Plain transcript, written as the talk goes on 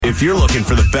If you're looking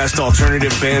for the best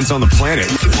alternative bands on the planet,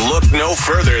 look no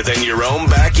further than your own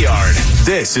backyard.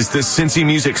 This is the Cincy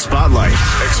Music Spotlight,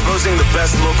 exposing the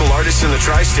best local artists in the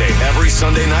tri-state every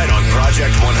Sunday night on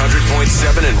Project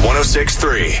 100.7 and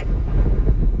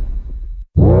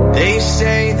 106.3. They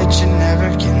say that you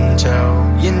never can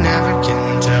tell, you never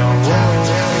can tell.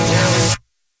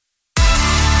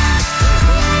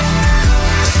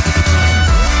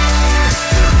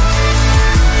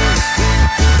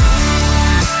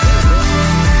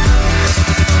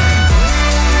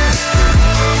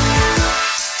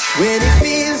 When it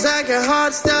feels like your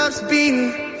heart stops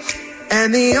beating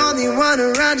and the only one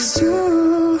around is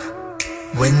you.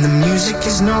 When the music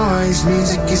is noise,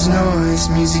 music is noise,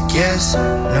 music is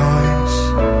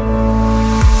noise.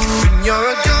 When you're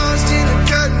a ghost in a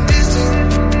curtain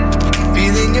distance,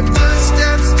 feeling your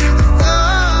footsteps to the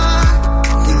floor,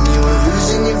 and you were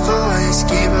losing your voice,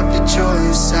 gave up your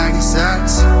choice, I guess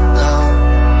that's love.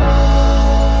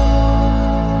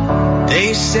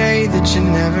 They say that you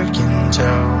never can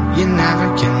tell, you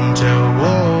never can tell,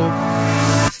 whoa.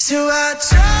 So I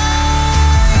try.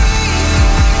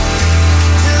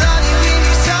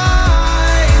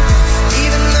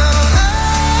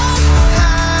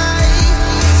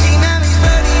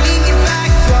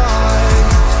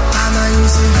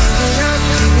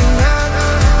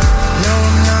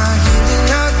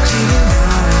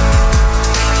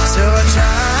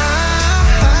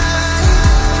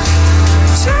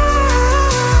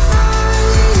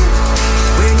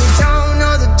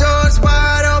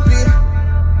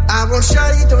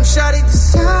 Don't shut it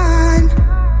this time.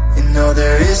 You know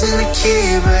there isn't a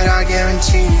key, but I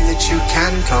guarantee that you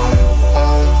can come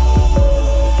home.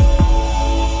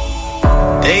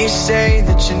 They say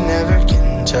that you never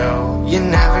can tell, you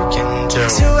never can tell.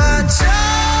 So I try.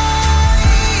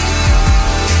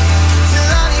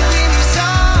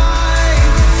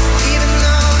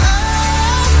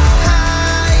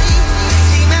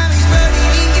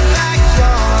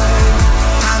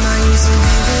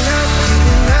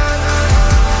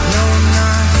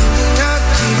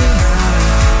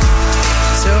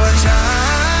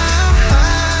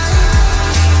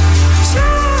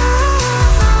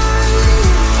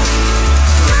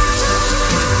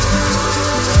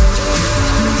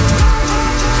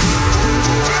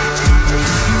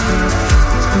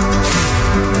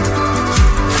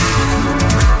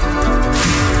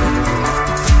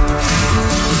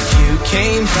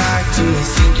 Do you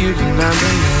think you'd remember me?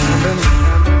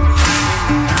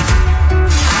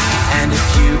 And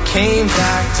if you came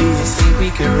back, do you think we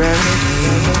could remedy?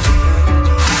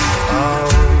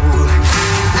 Oh.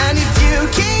 And if you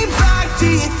came back, do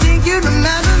you think you'd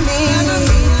remember me?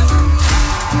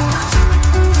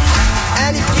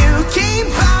 And if you came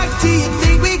back, do you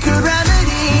think we could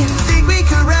remedy? Think we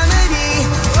could remedy?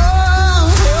 Oh.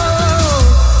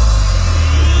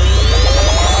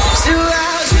 So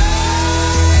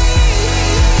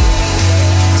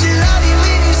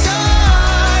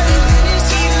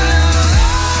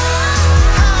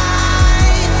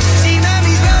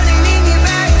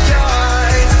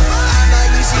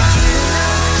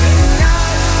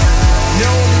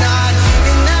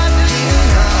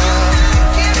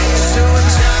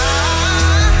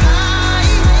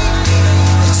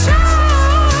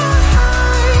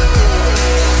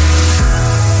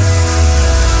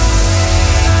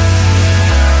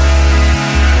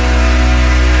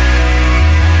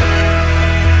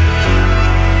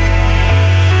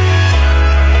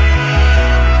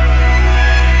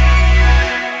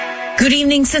Good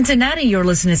evening, Cincinnati. You're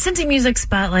listening to Cincy Music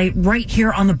Spotlight right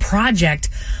here on the Project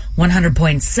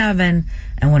 100.7 and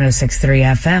 106.3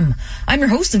 FM. I'm your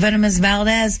host, Venomous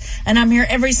Valdez, and I'm here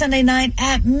every Sunday night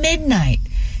at midnight,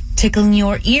 tickling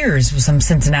your ears with some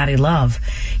Cincinnati love.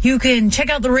 You can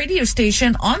check out the radio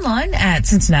station online at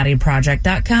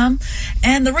CincinnatiProject.com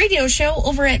and the radio show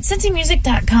over at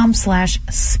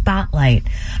cincymusic.com/spotlight.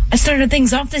 I started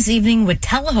things off this evening with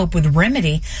Telehope with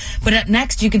Remedy, but up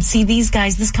next you can see these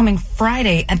guys this coming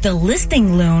Friday at the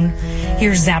Listing Loon.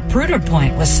 Here's Zapruder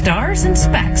Point with Stars and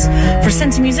Specks for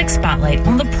Cincy Music Spotlight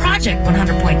on the Project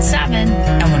 100.7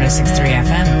 and 106.3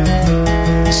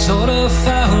 FM. Sort of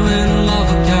fell in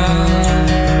love again,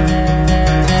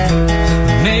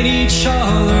 made each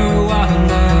other wild.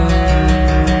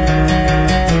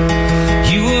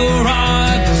 You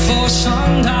arrived before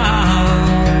sundown,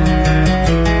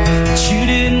 but you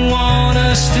didn't want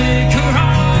to stick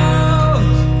around.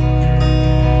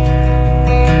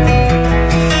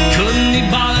 Couldn't be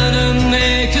bothered to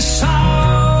make a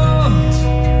sound.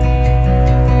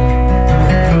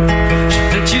 She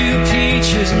picked you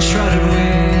peaches and shredded wheat.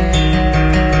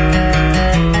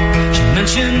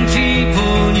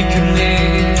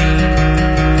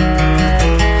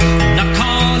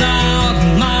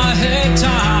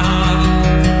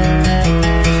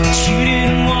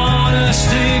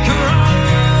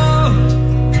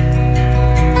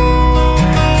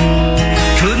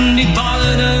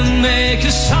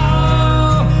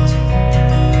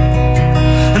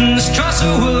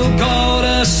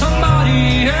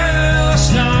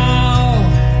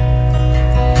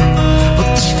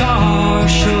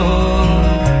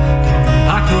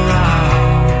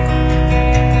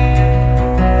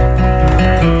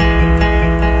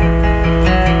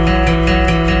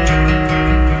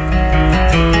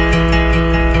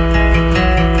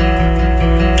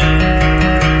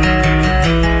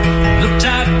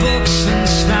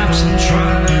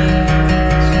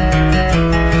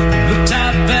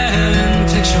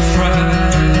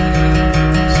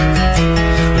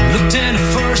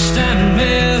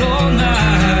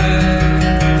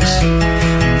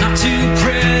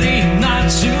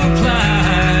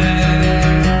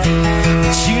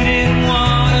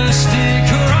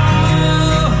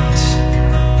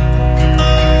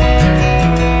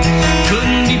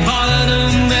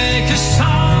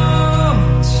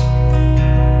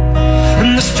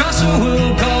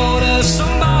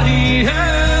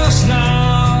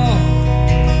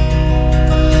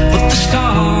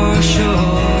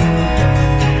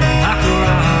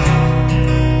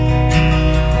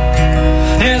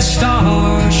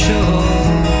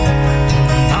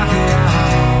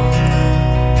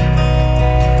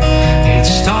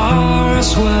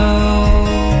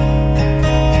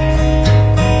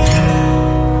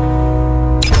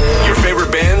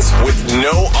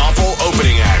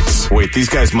 These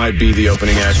guys might be the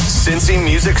opening act. Cincy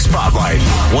Music Spotlight,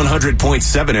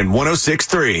 100.7 and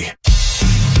 106.3.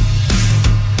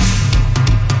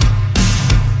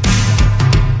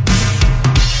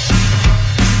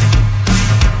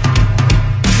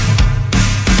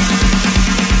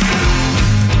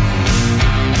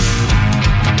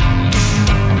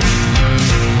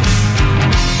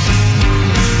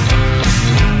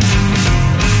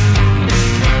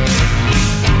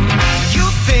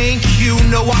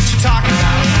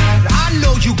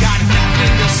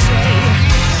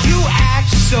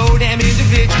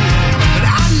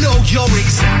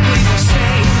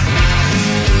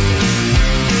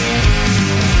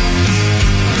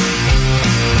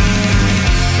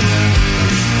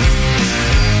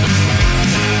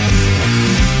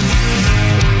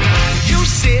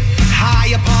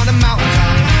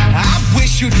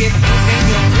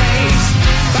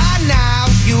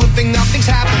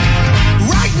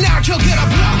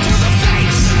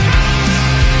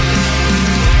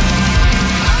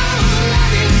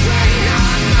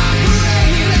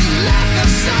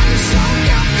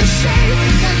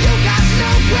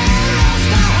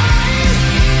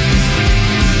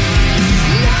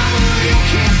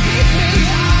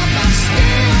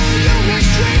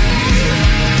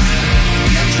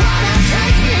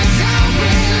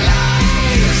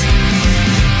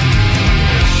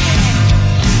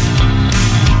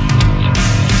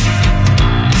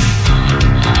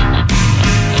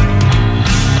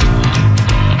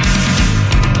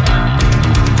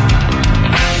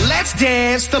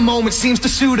 The moment seems to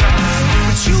suit us,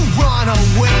 but you run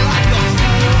away like a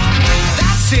fool.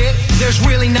 That's it, there's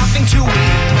really nothing to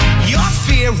it. Your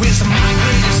fear is my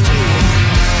greatest tool.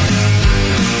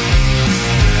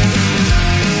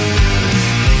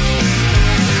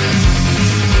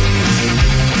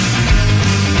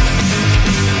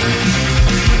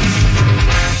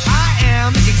 I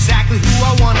am exactly who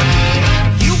I want to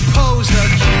be. You pose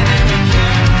again and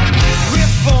again.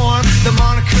 Reform the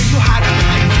moniker you hide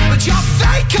behind, but you're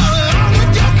fake along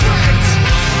with your friends.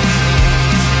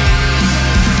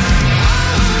 Oh,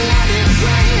 let it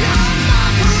rain on my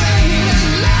parade and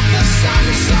let the sun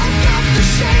soak up the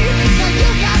shade, 'cause you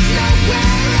got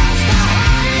nowhere else to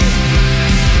hide.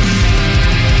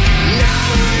 No,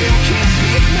 you can't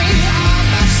beat me up,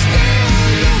 but still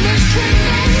you mistreat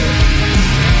me.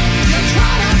 You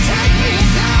try to take me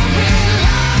down with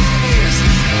lies.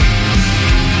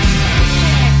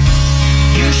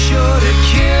 You should have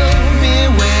killed me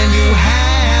when you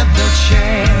had the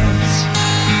chance.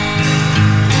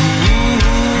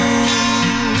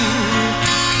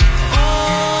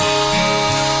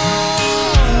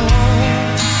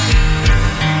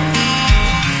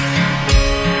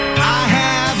 I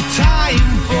have time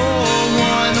for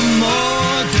one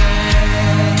more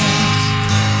dance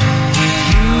with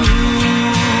you,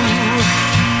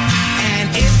 and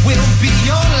it will be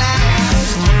your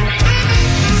last.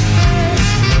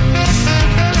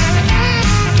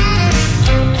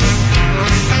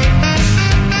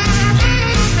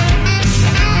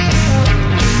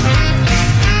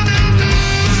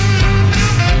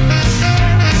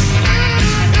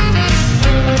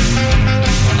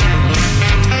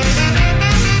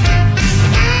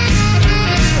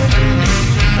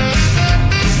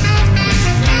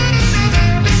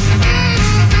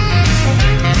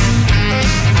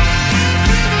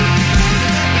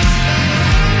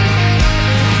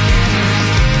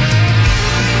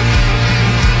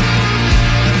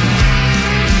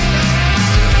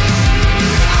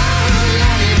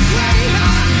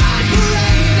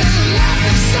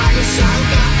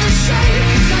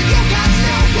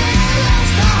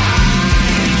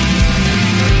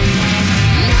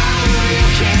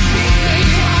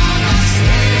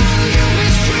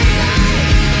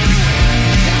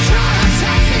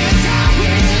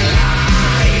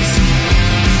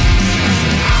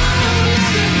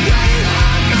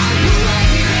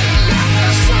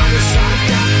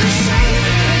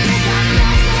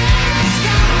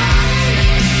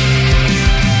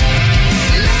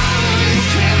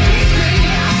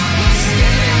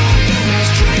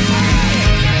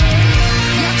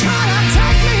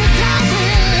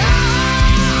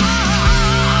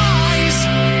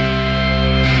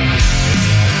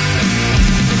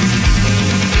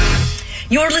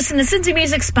 You're listening to Cincy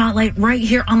Music Spotlight right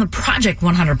here on the Project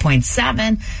 100.7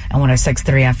 and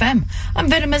 106.3 FM. I'm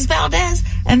Venomous Valdez,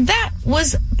 and that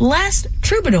was Last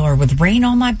Troubadour with Rain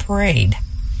on My Parade.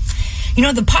 You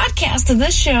know, the podcast of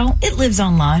this show, it lives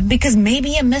online because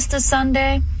maybe you missed a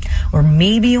Sunday, or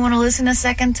maybe you want to listen a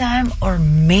second time, or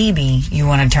maybe you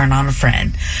want to turn on a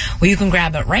friend. Well, you can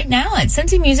grab it right now at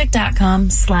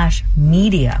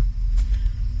cincymusic.com/media.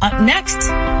 Up next,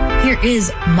 Here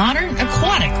is Modern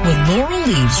Aquatic with Laurel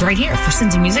Leaves right here for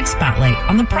Cincy Music Spotlight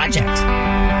on the Project.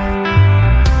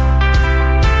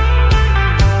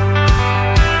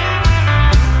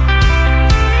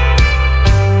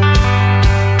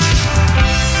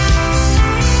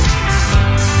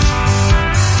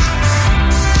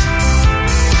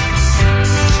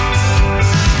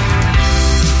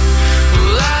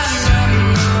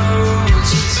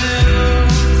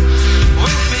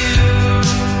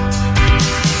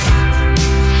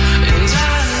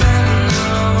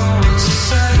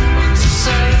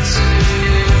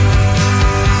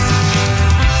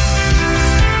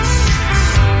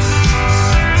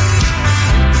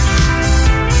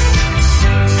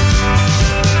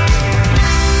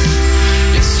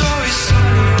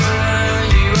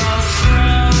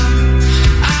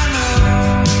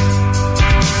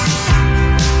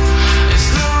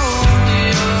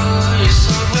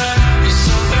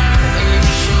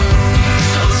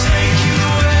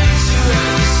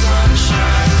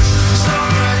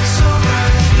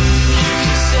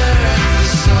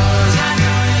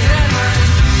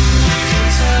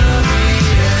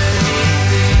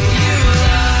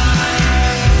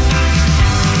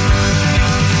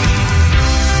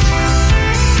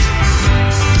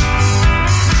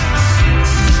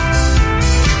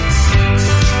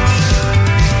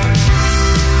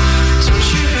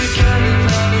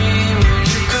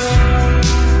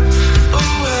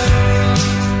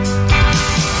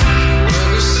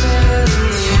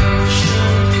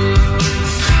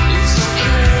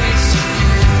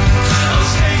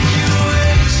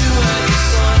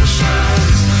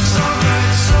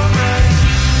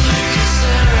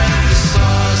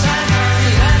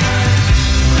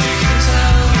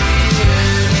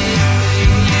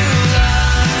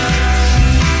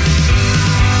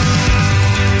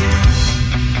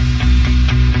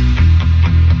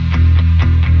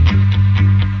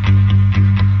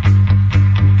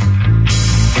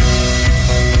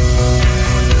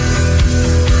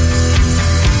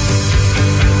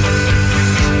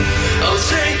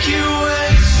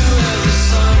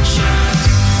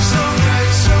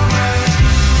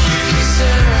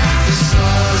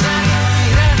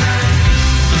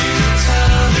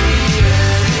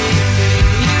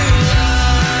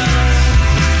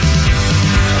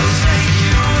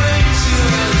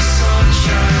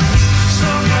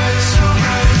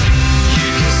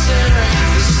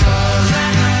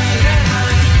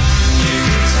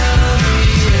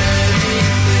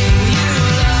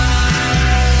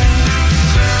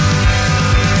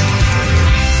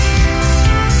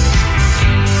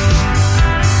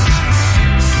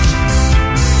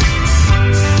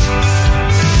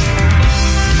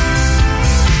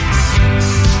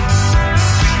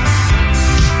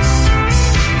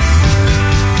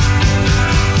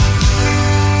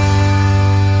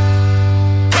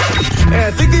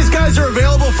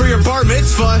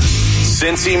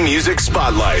 Cincy Music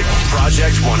Spotlight,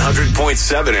 Project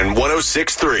 100.7 and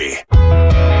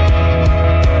 106.3.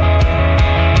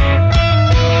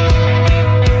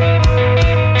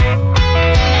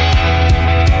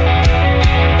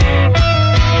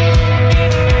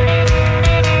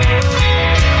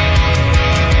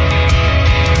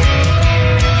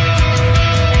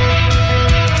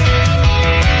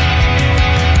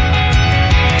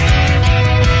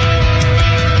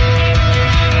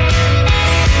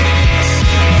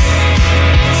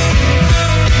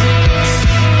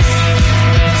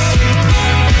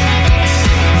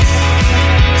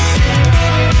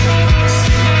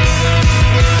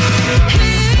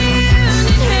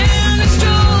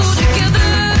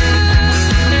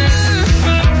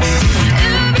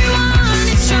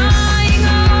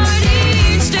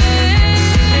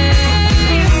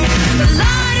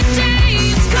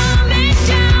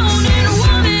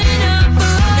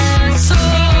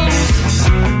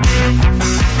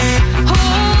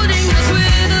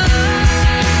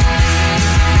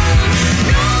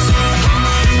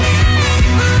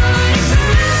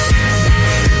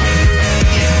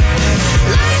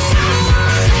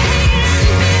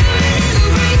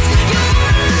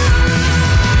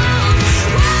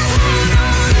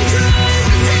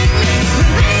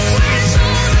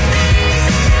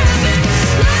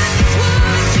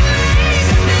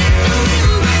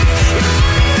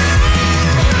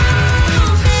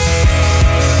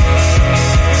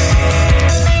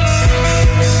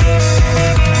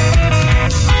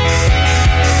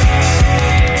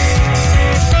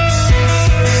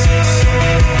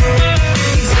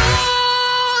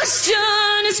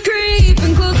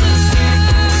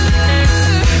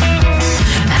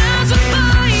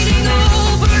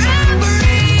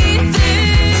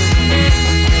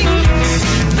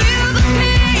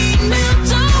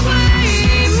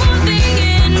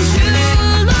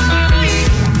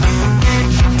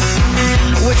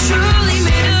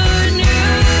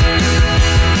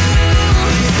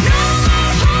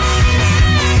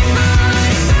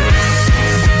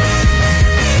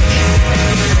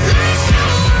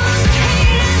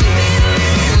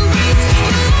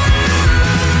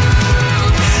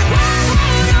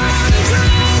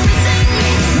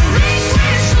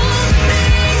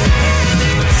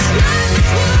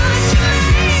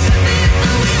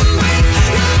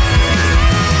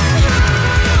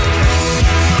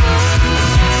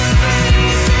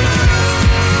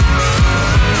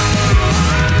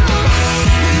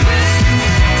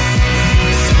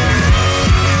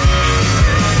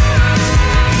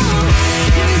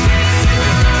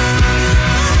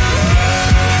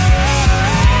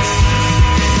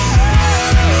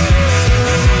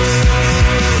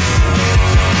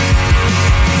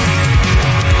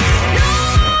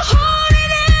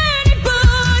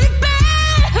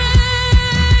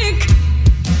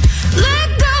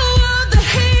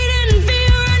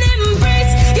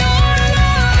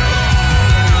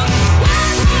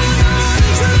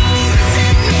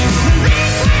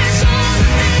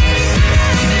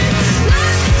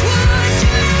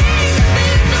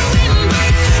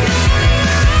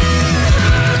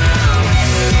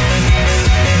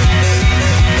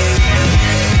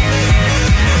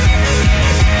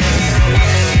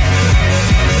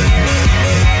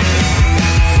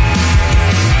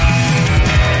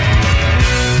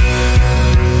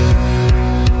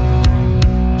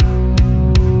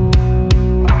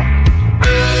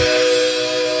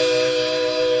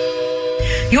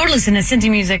 listening to Cincy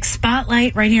Music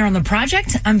Spotlight right here on The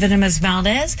Project. I'm Venomous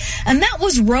Valdez, and that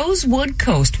was Rosewood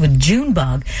Coast with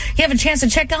Junebug. You have a chance to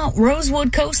check out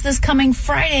Rosewood Coast this coming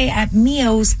Friday at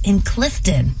Mio's in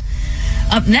Clifton.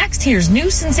 Up next, here's New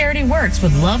Sincerity Works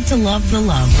with Love to Love the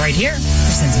Love right here for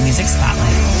Cincy Music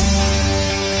Spotlight.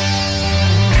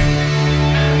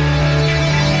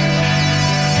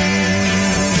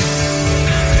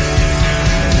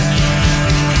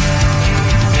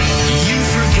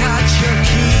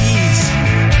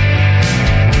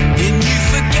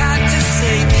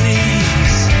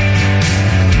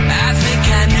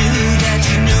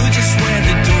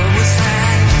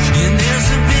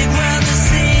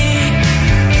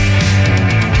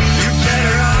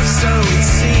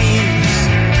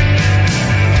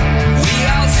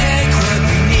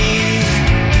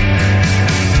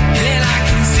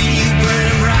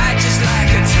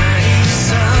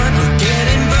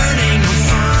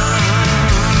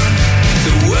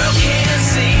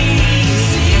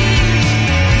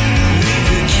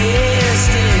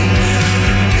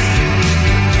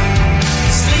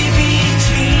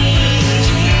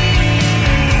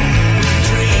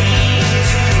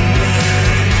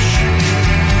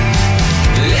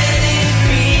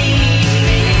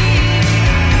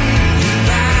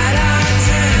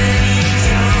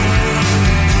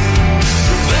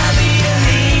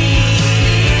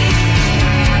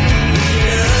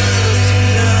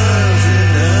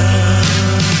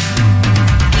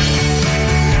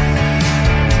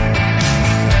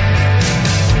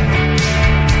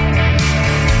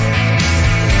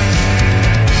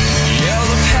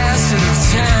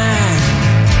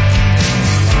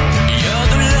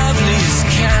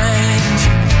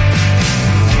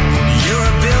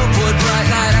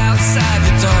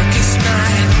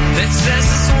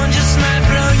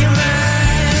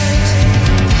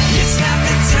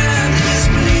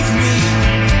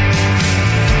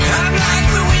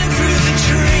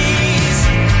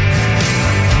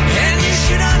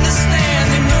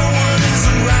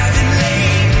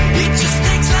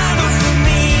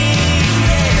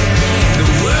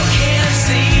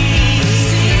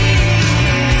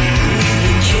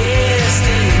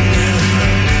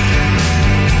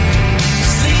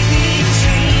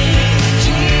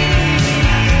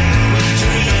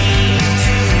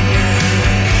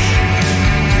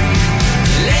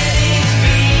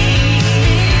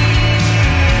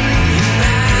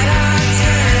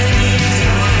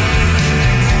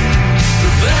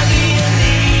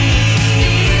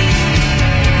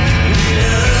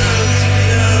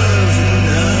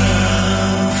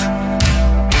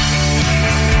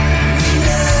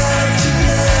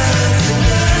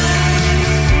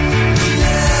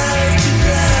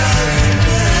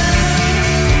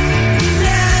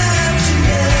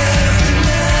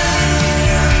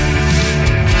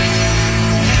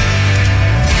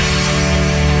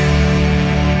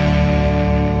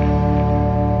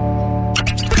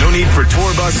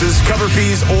 Cover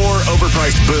fees, or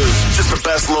overpriced booze. Just the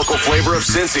best local flavor of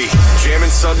Cincy. Jamming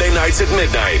Sunday nights at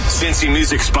midnight. Cincy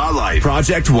Music Spotlight.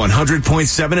 Project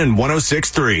 100.7 and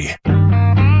 106.3.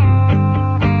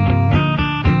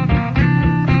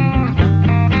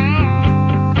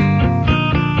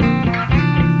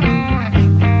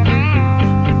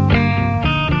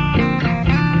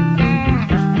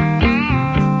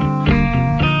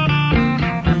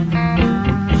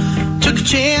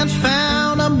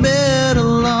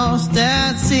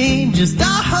 Just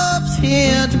our hopes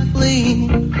here to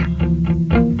bleed.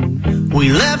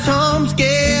 We left home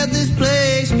scared this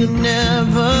place could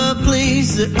never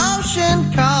please. The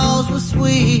ocean calls were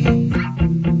sweet,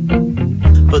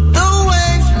 but the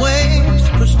waves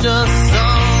pushed us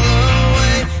all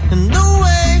away, and the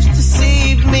waves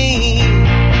deceived me.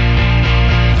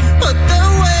 But the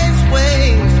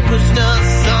waves pushed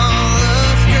us all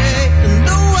astray, and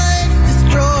the waves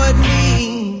destroyed me.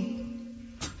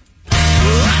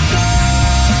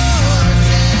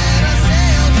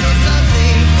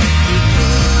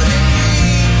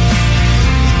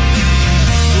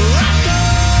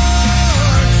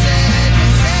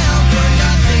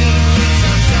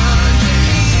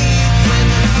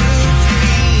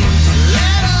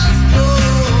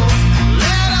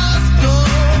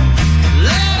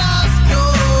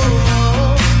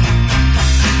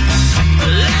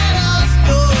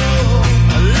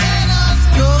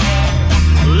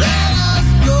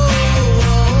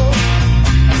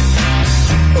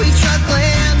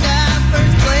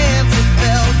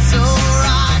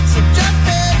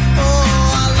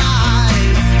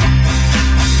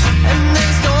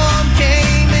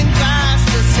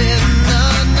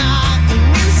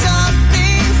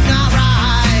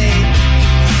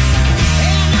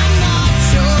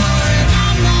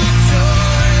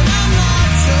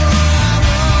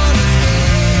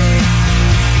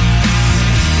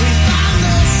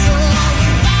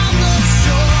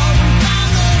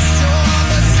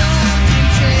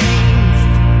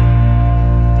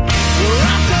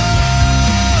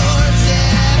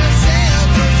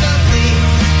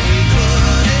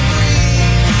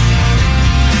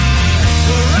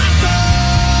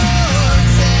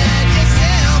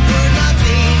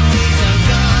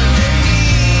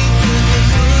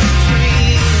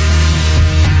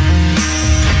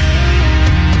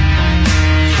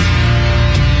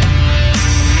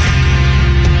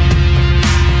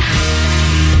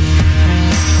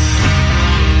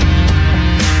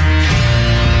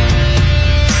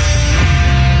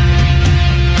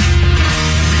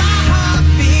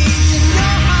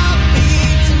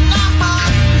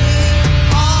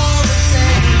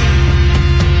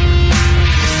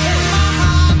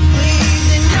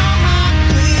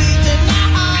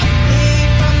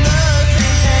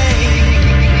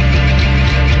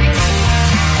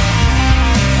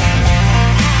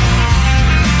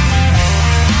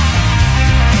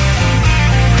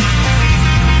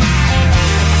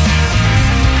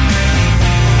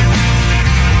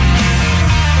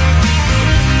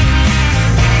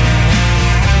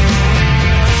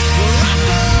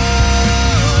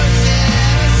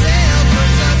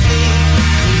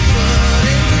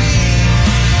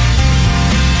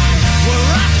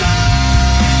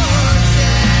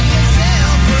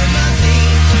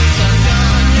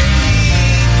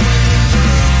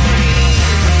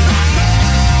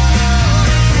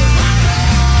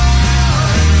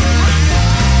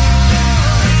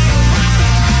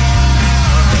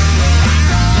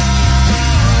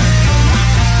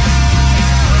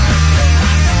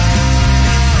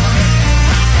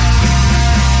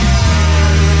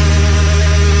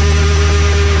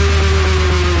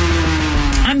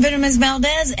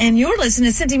 and you're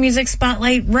listening to Cincy Music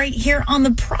Spotlight right here on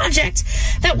the project.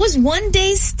 That was One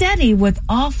Day Steady with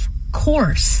Off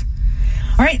Course.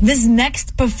 All right, this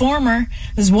next performer,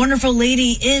 this wonderful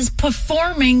lady, is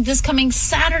performing this coming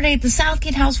Saturday at the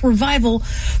Southgate House Revival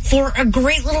for a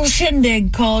great little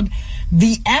shindig called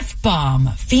The F-Bomb,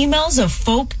 Females of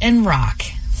Folk and Rock.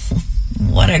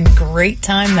 What a great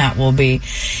time that will be.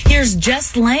 Here's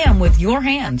Jess Lamb with Your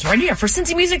Hands right here for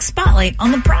Cincy Music Spotlight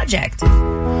on the project.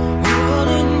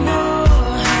 Wouldn't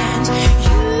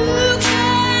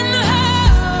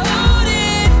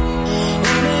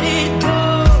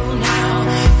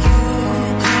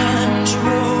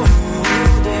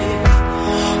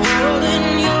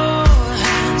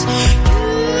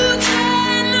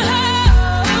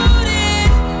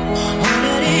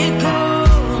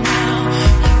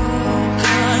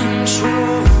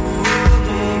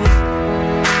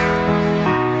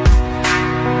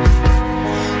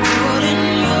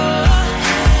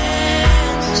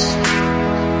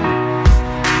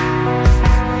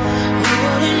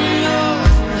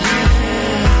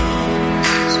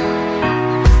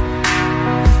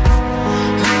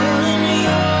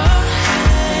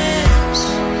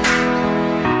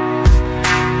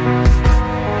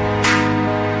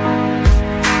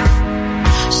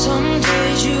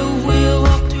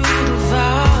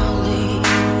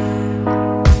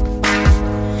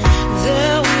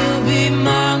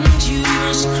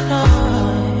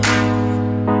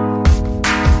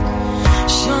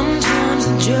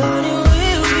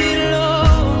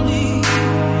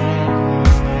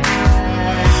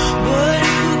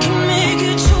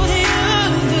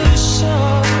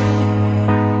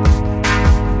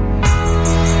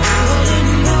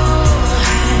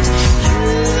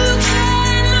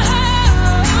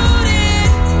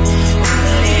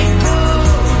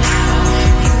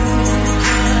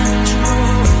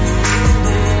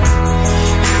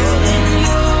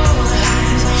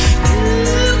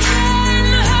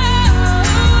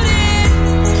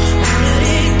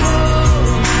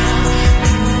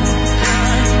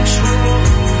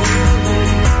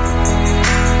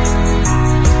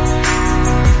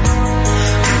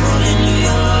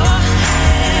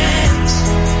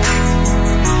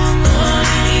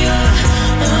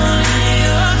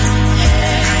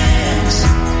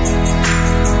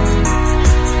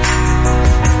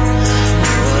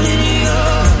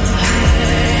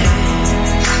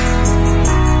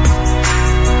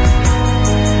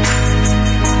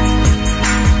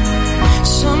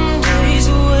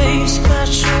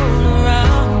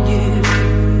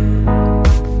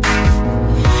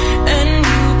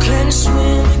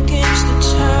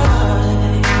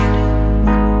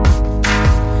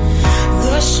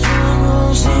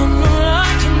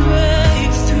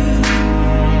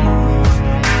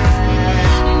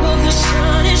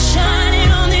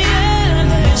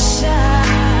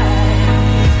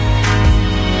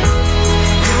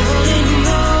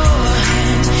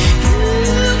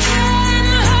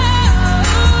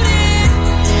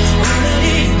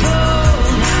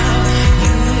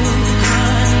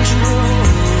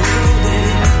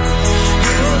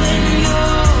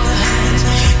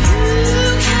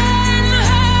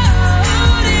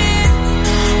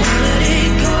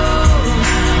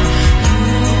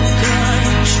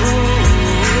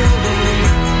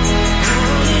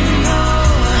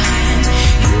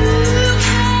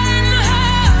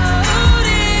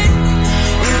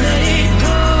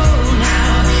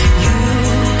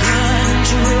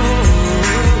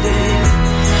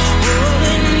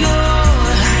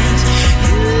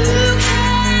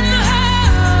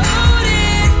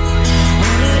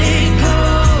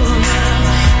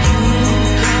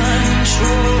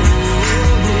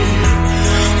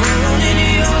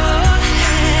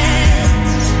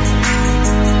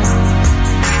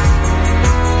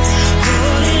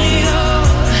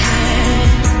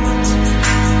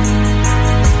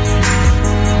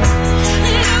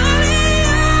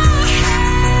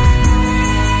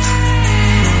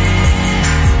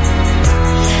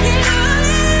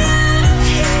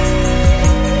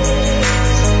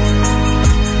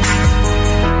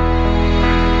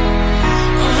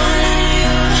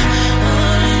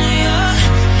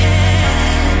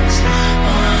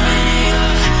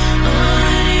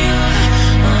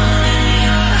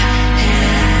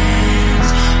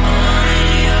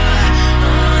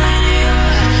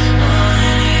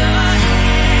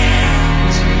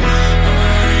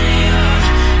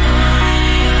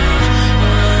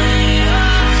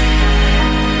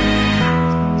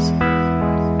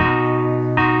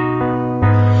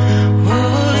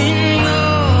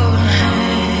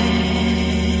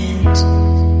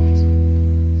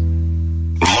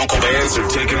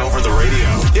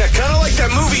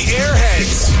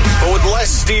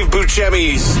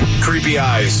Chemies, Creepy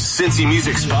Eyes, Cincy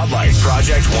Music Spotlight,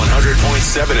 Project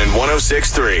 100.7 and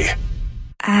 106.3.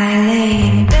 I lay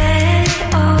in bed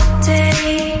all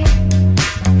day.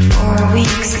 For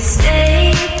weeks it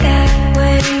stayed that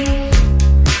way.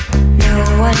 No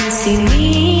one see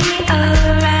me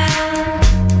around.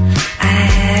 I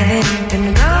haven't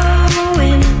been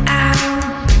going out.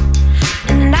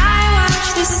 And I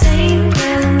watch the same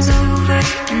films over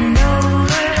and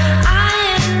over. I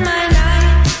end my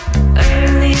night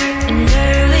earlier and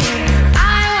earlier.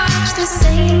 I watch the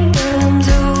same films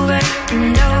over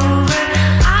and over.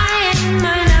 I end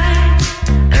my night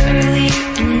earlier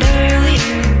and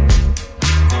earlier.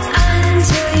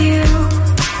 Until you,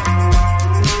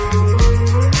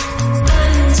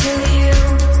 until you,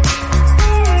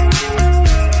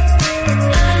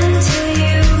 until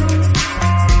you,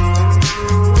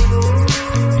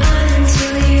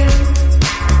 until you.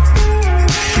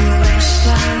 Foolish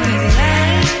love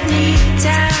let me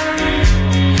down.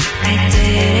 I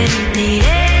didn't need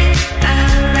it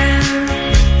around.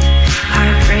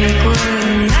 Heartbreak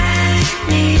wouldn't let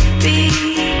me be.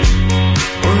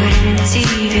 Wouldn't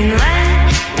even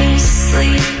let me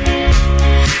sleep.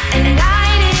 And I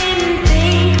didn't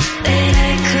think that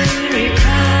I could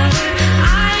recover.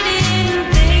 I didn't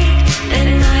think that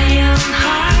my young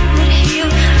heart would heal.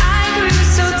 I grew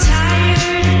so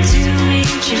tired of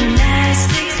doing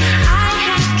gymnastics. I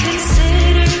had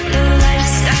considered the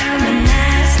lifestyle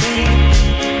monastic.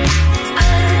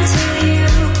 Until you,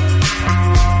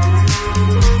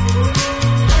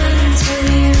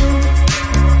 until you,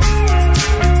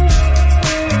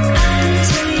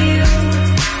 until you,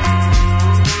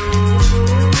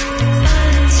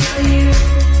 until you.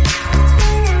 And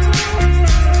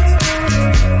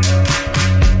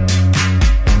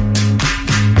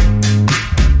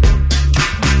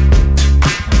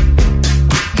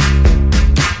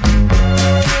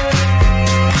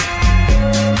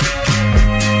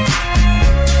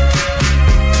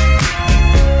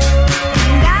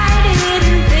I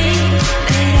didn't think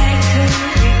that I could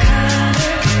recover.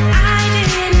 I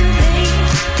didn't think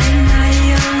that my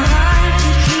young heart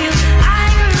could heal. I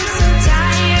grew so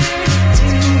tired of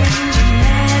doing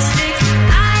gymnastics.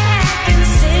 I had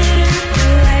considered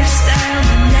the lifestyle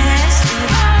monastic. Until you,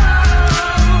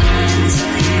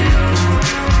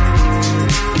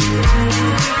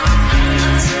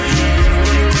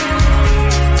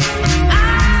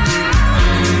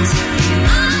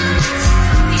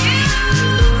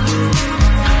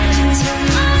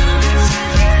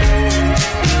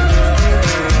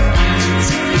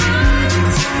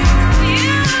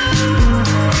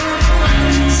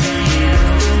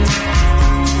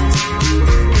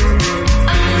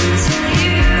 until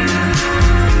you,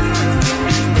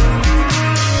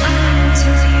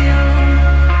 until you,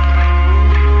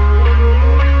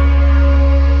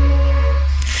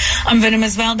 I'm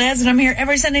Venomous Valdez, and I'm here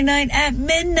every Sunday night at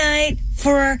midnight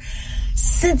for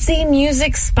Cincy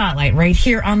Music Spotlight right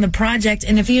here on the project.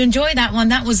 And if you enjoy that one,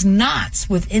 that was Knots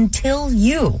with Until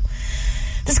You.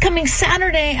 This coming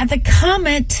Saturday at the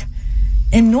Comet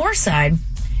in Northside,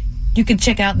 you can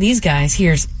check out these guys.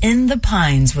 Here's In the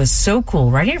Pines with So Cool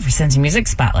right here for Cincy Music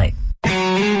Spotlight.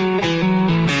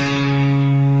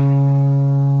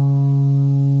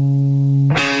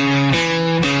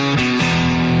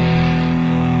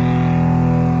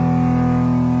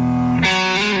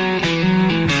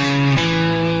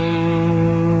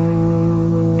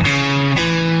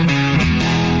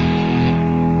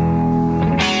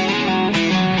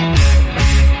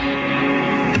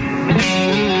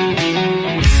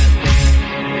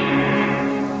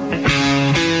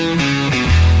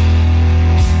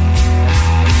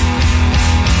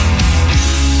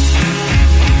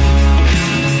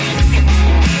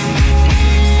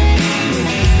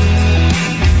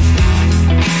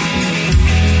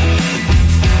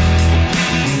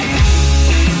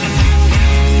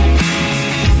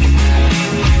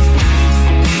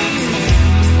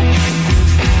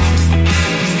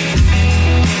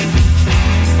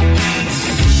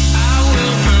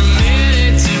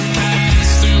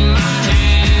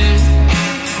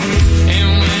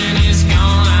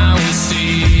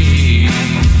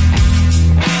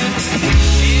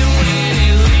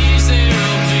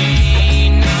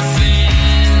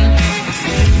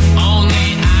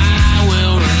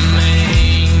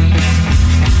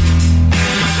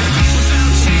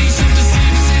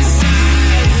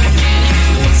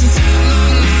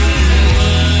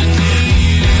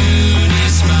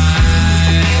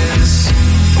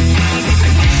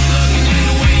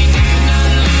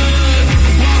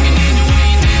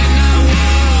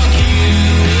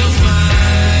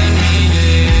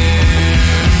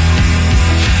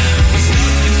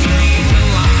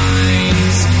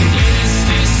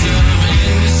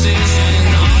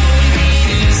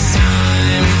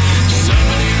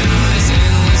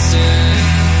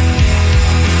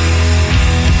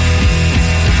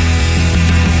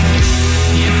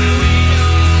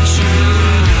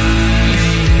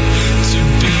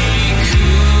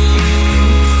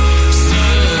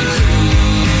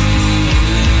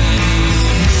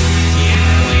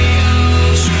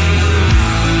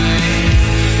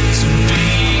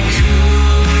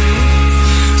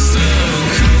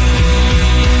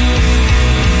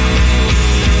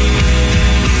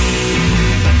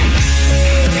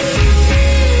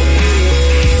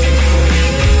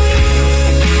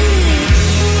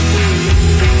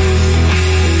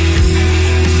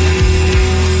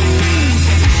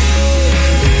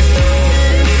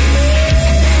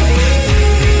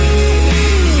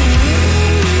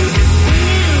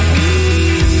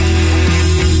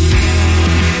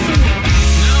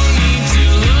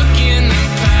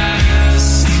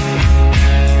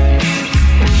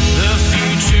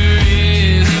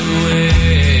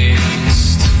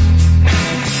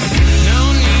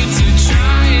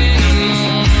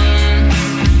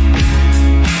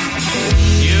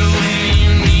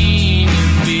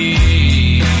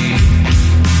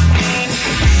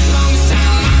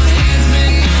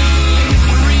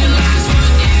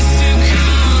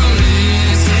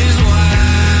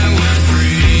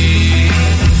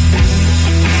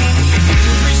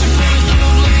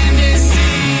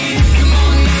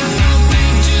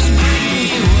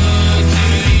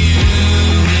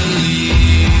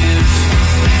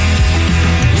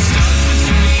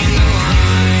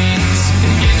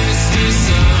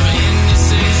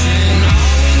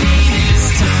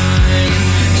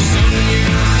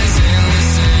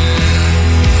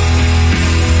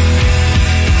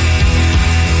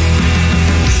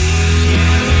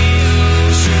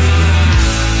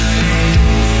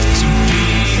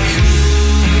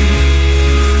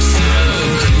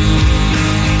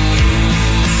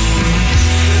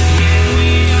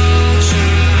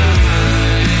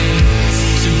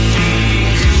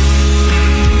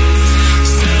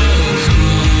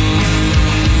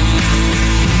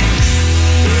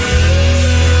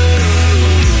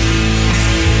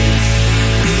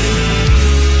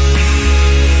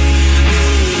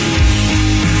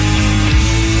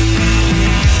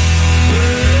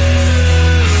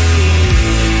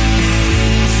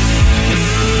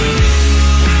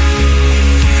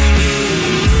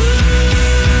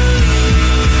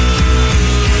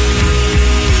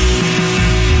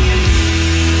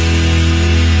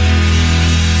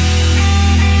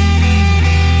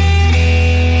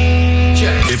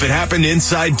 happened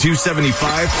inside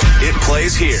 275? It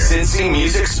plays here. Cincy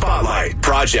Music Spotlight.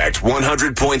 Project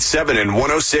 100.7 and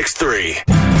 106.3.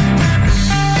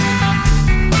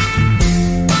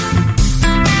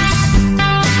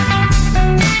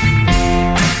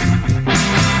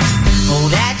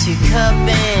 Hold out your cup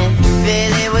and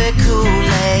fill it with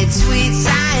Kool-Aid, sweet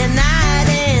cyanide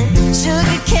and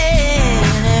sugar cane.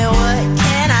 And what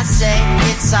can I say?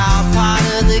 It's all part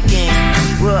of the game.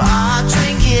 We'll all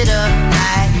drink it up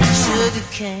like sugar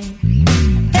cane.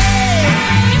 Hey,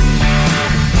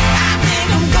 I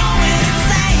think I'm going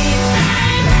insane.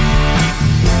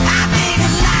 I think I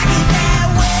like it that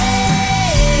way.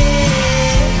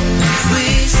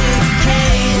 Sweet sugar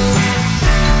cane.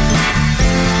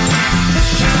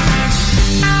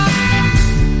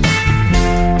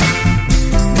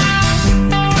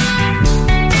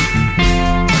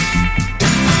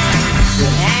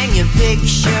 Hang your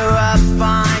picture up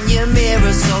on your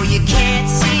mirror so you can't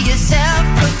see yourself,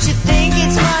 but you think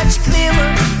it's much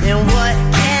clearer. And what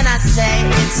can I say?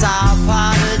 It's all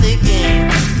part of the game.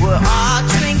 We'll all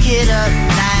drink it up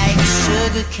like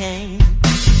sugar cane.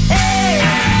 Hey,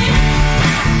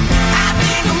 I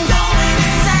think I'm going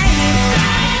insane.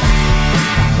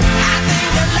 I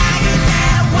think I like it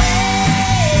that way.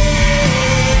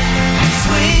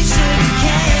 Sweet sugar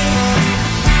cane.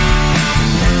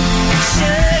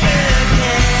 Sugar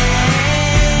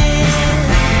cane.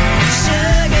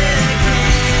 Sugar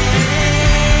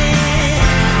cane.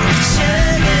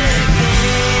 Sugar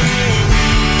cane.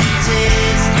 You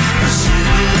taste the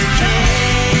sugar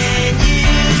cane. You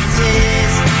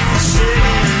taste the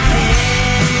sugar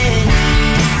cane.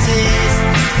 You taste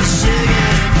the sugar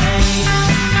cane.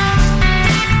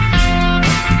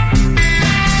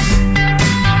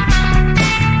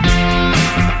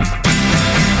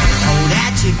 Hold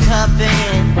out your cup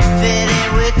and fill it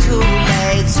with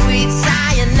Kool-Aid, sweet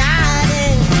cyanide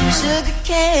and sugar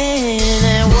cane.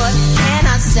 And what can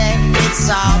I say? It's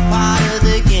all part of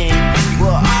the game.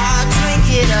 We'll all drink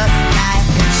it up like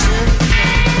sugar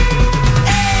cane.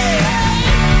 Hey,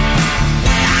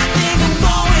 I think I'm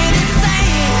going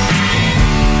insane.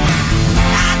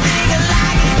 I think I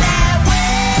like it that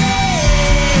way.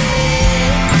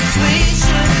 Sweet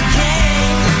sugar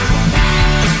cane.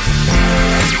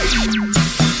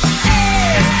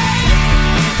 Hey,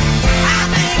 I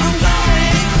think I'm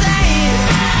going insane.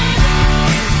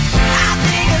 I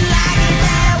think I like it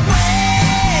that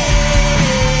way.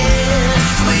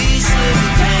 Sweet sugar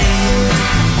cane.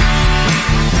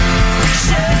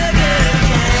 Sugar cane.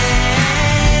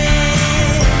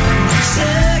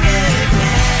 Sugar cane.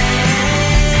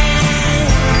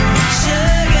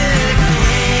 Sugar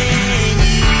cane.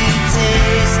 You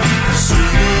taste the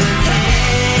sugar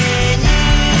cane.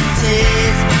 You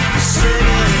taste the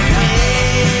sugar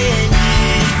cane.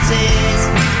 You taste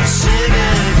the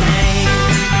sugar cane.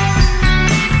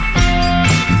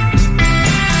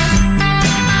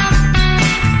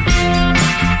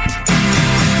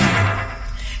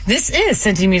 This is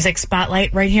Cincy Music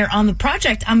Spotlight right here on the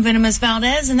project. I'm Venomous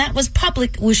Valdez, and that was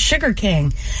Public with Sugar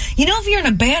King. You know, if you're in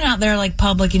a band out there like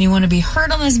Public and you want to be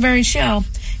heard on this very show,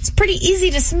 it's pretty easy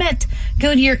to submit.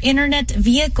 Go to your internet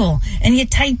vehicle and you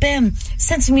type in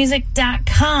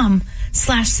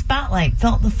cincymusic.com/spotlight. Fill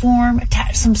out the form,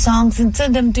 attach some songs, and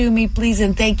send them to me, please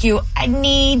and thank you. I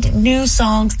need new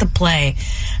songs to play,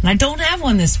 and I don't have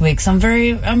one this week, so I'm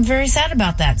very sad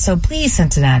about that. So please,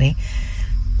 Cincinnati,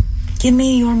 give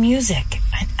me your music.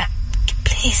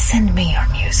 Please send me your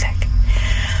music.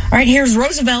 All right, here's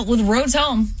Roosevelt with Roads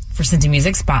Home for Cincy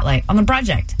Music Spotlight on the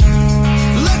project.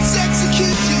 Let's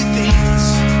execute two things.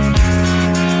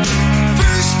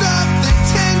 First off, the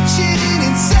tension,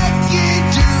 and second,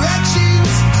 directions.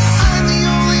 I'm the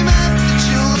only map that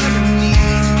you'll ever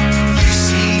need. Your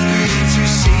secrets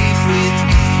are safe with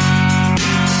me.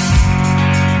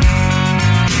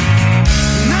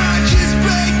 Not just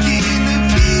breaking the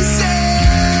pieces.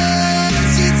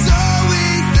 It's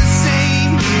always the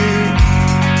same here.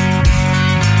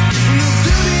 From the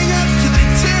building up to the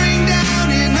tearing down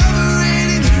and over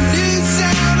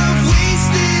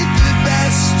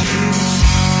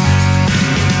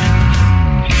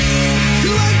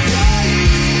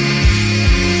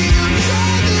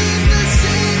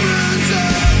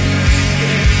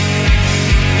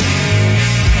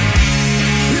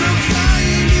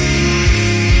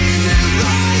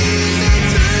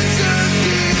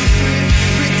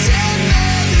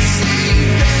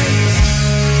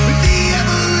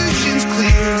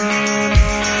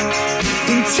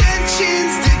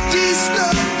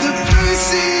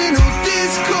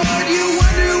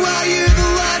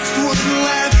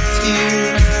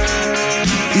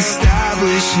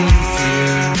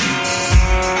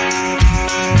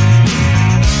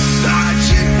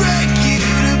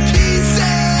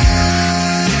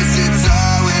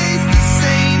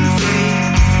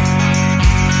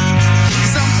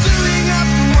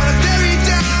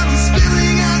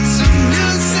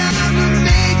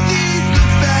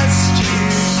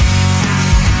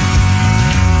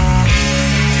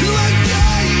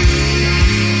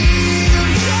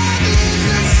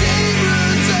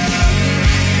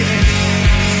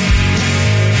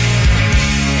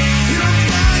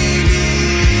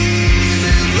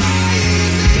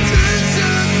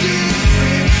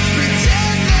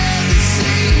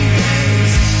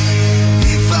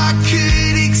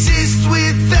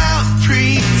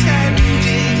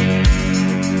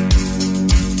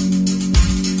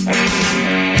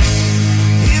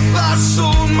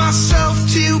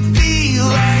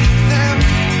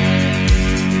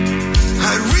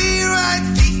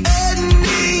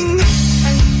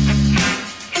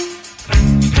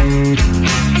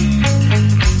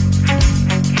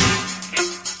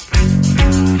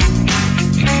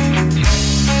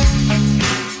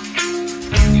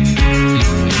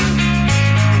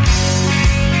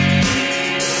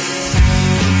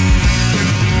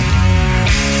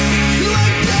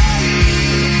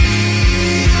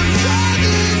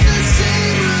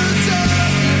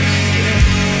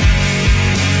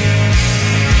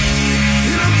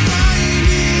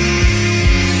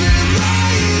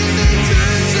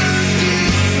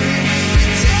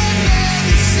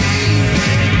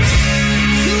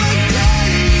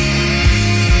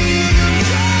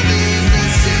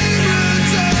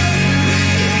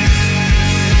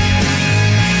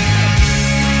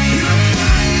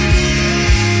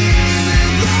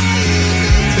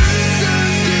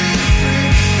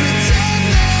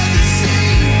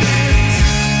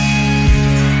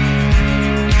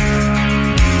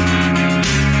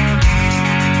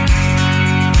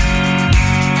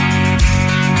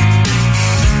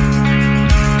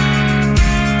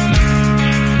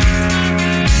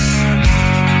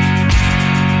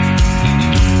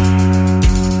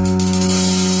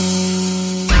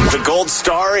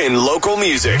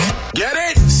music. Get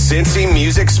it? Cincy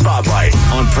Music Spotlight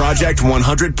on Project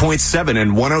 100.7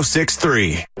 and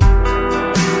 106.3.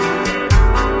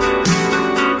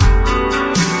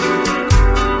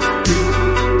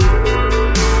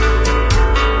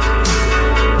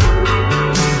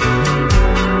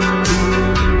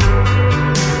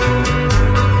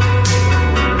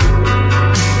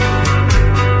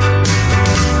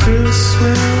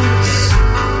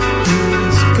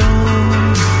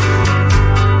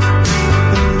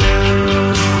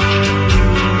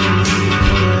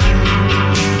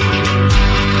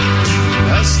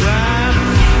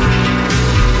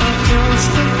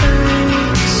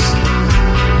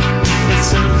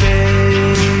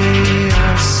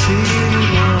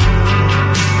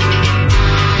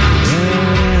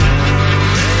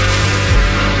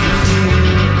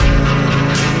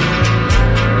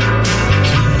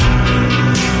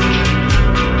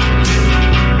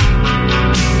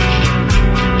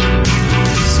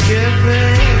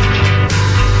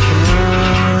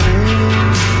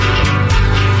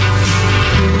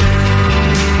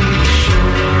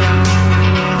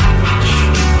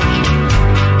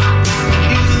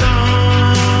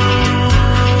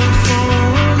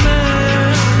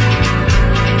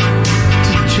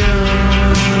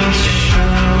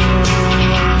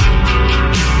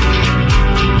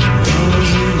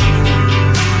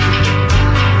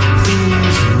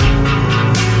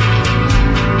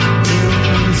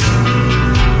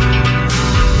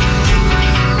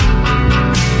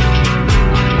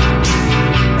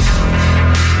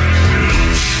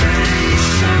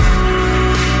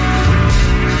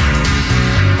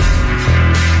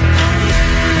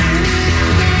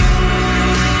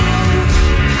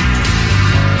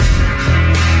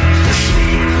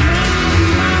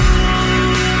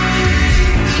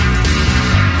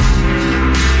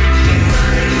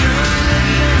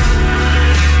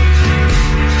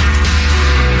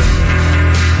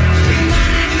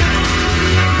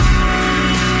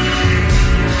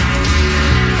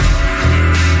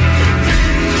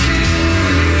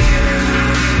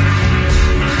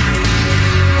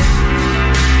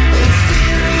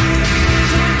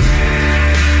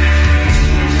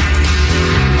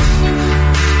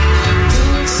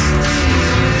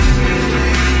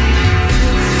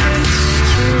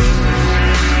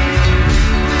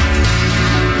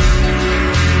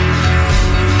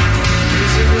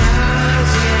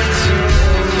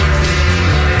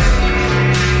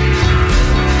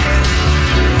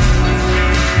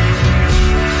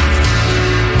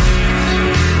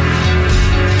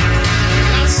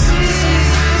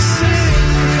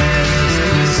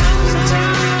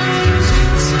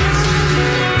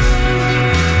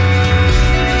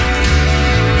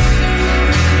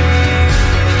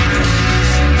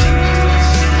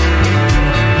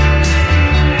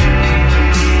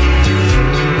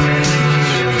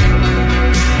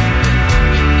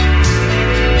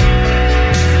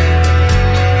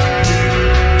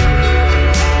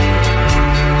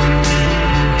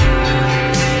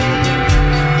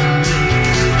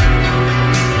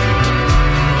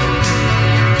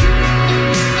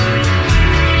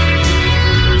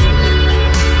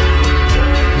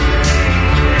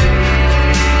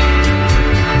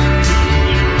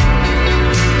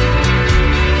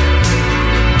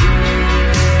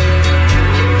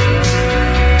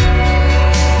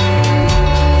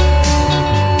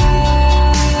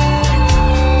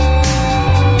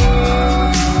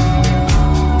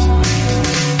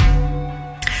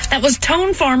 That was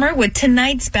Tone Farmer with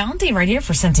Tonight's Bounty right here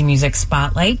for Cincy Music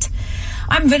Spotlight.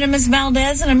 I'm Venomous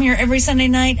Valdez, and I'm here every Sunday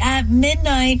night at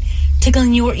midnight,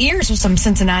 tickling your ears with some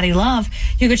Cincinnati love.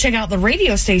 You can check out the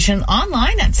radio station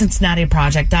online at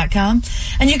CincinnatiProject.com,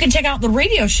 and you can check out the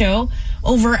radio show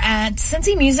over at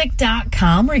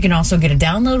CincyMusic.com, where you can also get a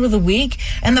download of the week,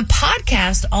 and the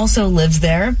podcast also lives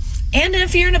there. And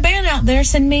if you're in a band out there,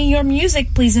 send me your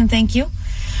music, please and thank you.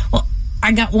 Well,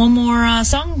 I got one more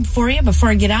song for you before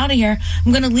I get out of here.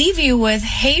 I'm going to leave you with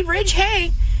Hey Ridge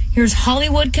Hey. Here's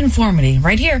Hollywood Conformity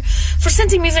right here for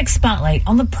Cincy Music Spotlight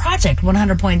on the Project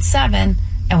 100.7 and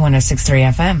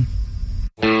 106.3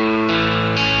 FM.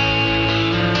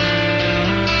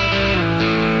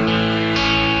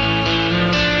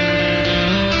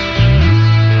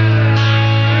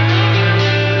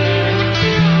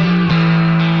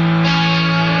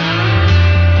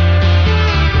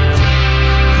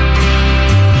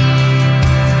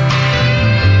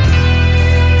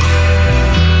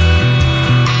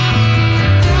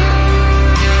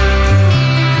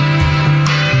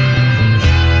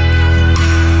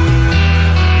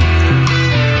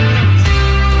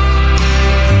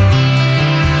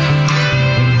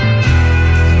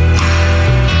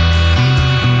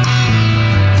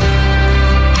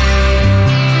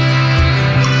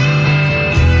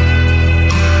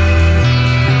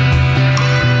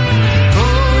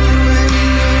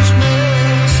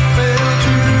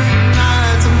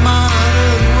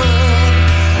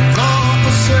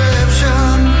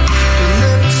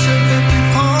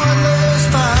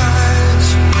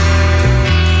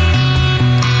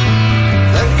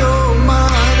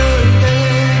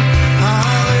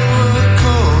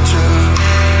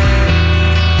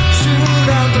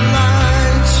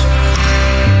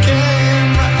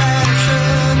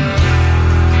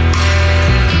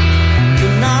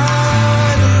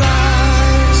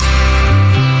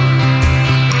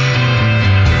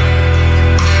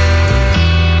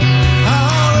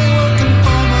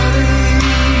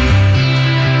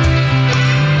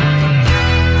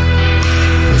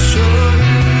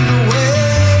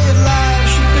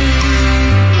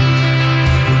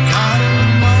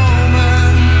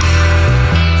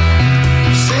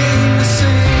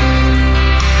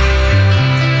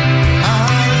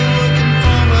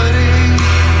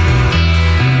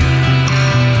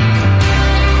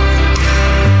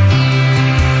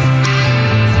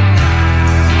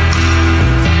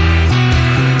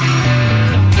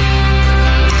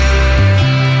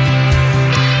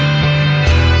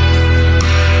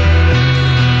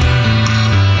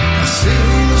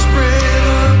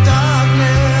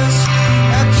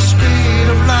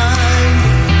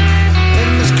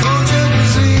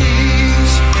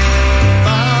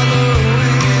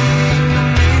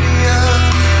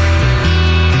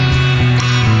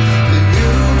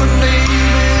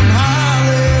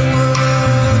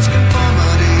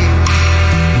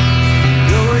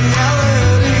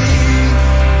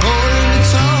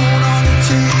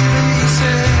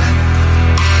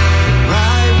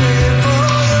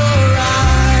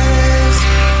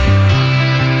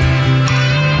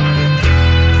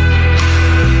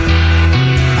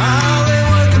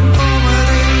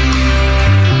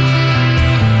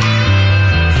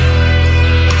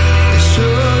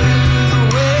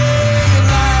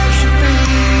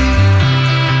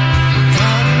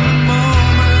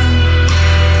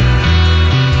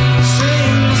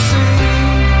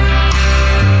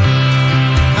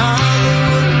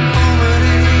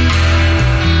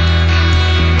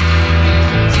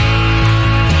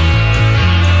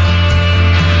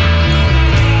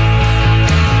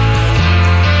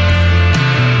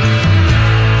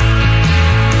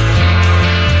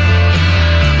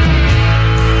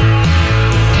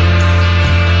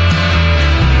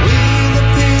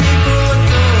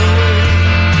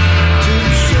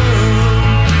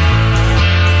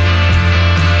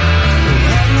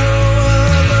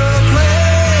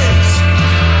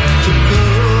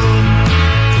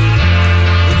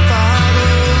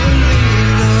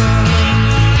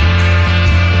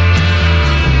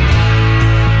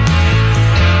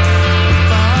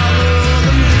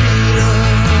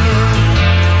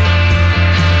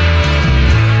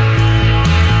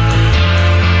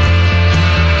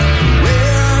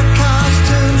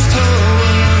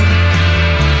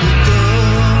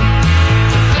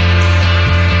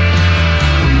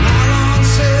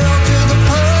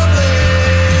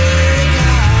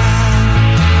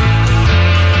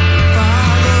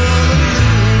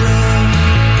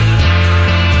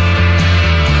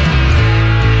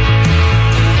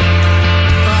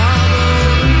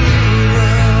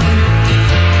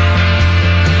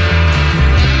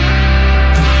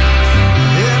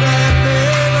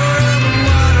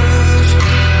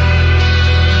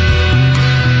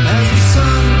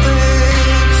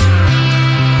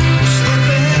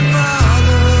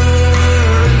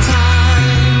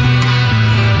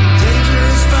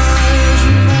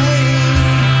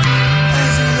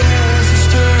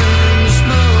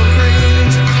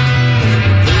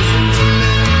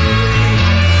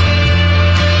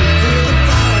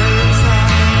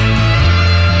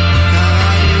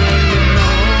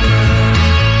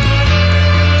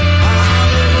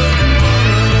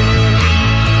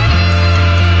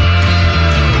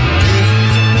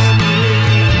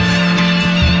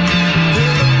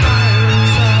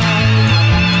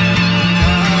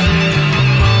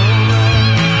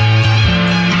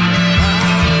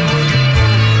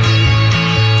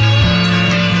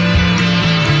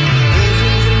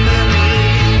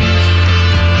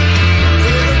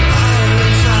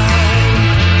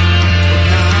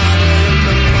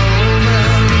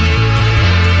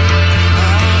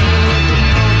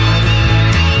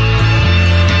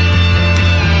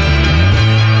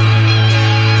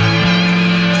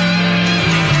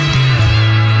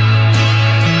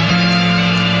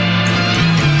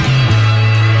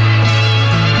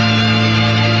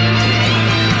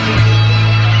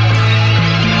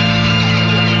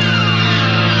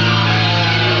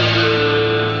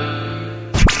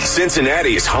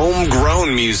 Cincinnati's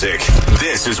homegrown music.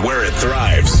 This is where it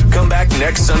thrives. Come back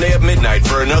next Sunday at midnight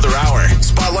for another hour,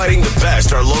 spotlighting the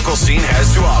best our local scene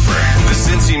has to offer. The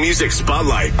Cincy Music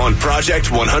Spotlight on Project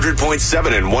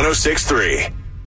 100.7 and 106.3.